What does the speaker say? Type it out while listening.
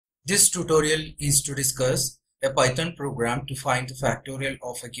This tutorial is to discuss a Python program to find the factorial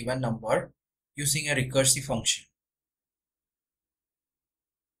of a given number using a recursive function.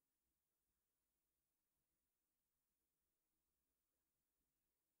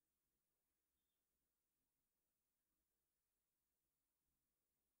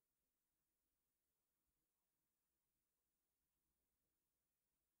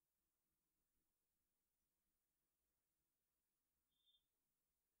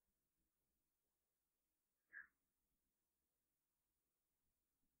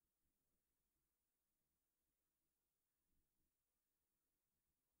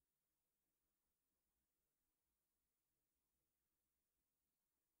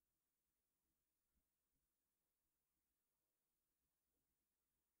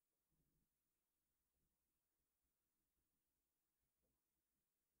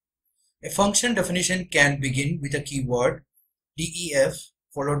 A function definition can begin with a keyword def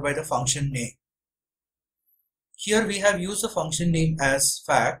followed by the function name. Here we have used the function name as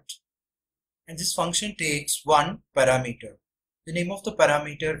fact, and this function takes one parameter. The name of the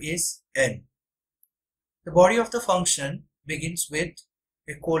parameter is n. The body of the function begins with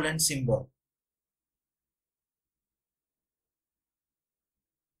a colon symbol.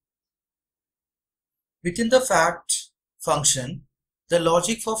 Within the fact function, the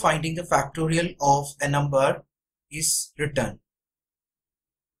logic for finding the factorial of a number is written.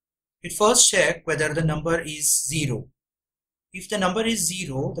 It first checks whether the number is 0. If the number is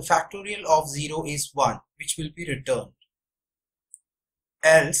 0, the factorial of 0 is 1, which will be returned.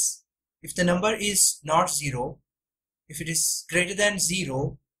 Else, if the number is not 0, if it is greater than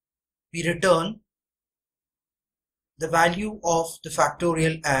 0, we return the value of the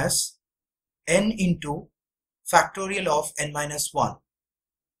factorial as n into factorial of n minus 1.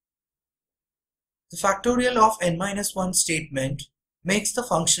 The factorial of n minus 1 statement makes the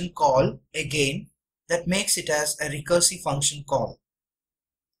function call again, that makes it as a recursive function call.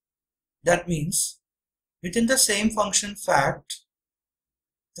 That means within the same function fact,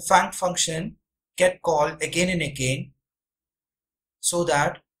 the fact function get called again and again, so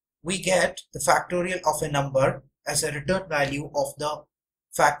that we get the factorial of a number as a return value of the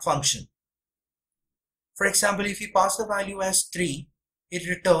fact function. For example, if we pass the value as 3, it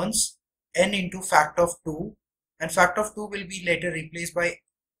returns n into fact of 2, and fact of 2 will be later replaced by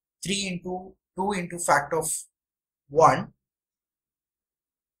 3 into 2 into fact of 1,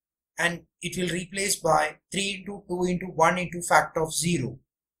 and it will replace by 3 into 2 into 1 into fact of 0.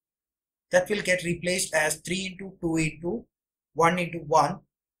 That will get replaced as 3 into 2 into 1 into 1.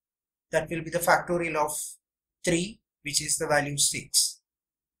 That will be the factorial of 3, which is the value 6.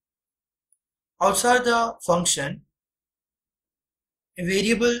 Outside the function, a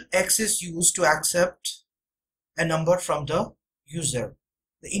variable x is used to accept a number from the user.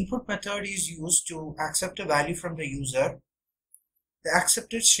 The input method is used to accept a value from the user. The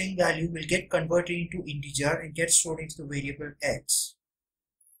accepted string value will get converted into integer and get stored into the variable x.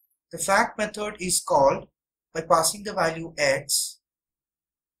 The fact method is called by passing the value x,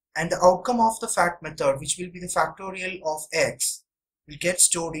 and the outcome of the fact method, which will be the factorial of x, will get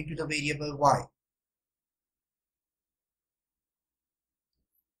stored into the variable y.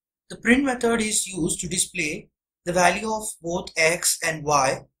 The print method is used to display the value of both x and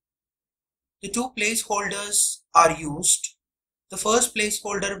y. The two placeholders are used. The first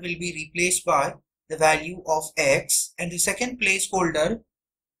placeholder will be replaced by the value of x, and the second placeholder,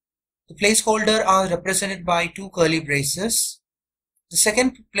 the placeholder are represented by two curly braces. The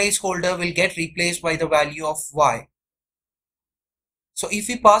second placeholder will get replaced by the value of y. So if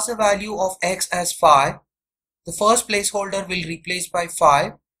we pass the value of x as 5, the first placeholder will replace by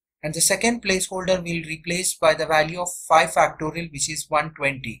 5, and the second placeholder will replace by the value of 5 factorial, which is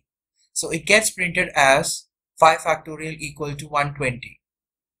 120. So it gets printed as 5 factorial equal to 120.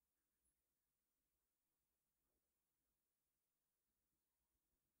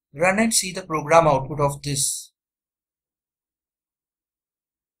 Run and see the program output of this.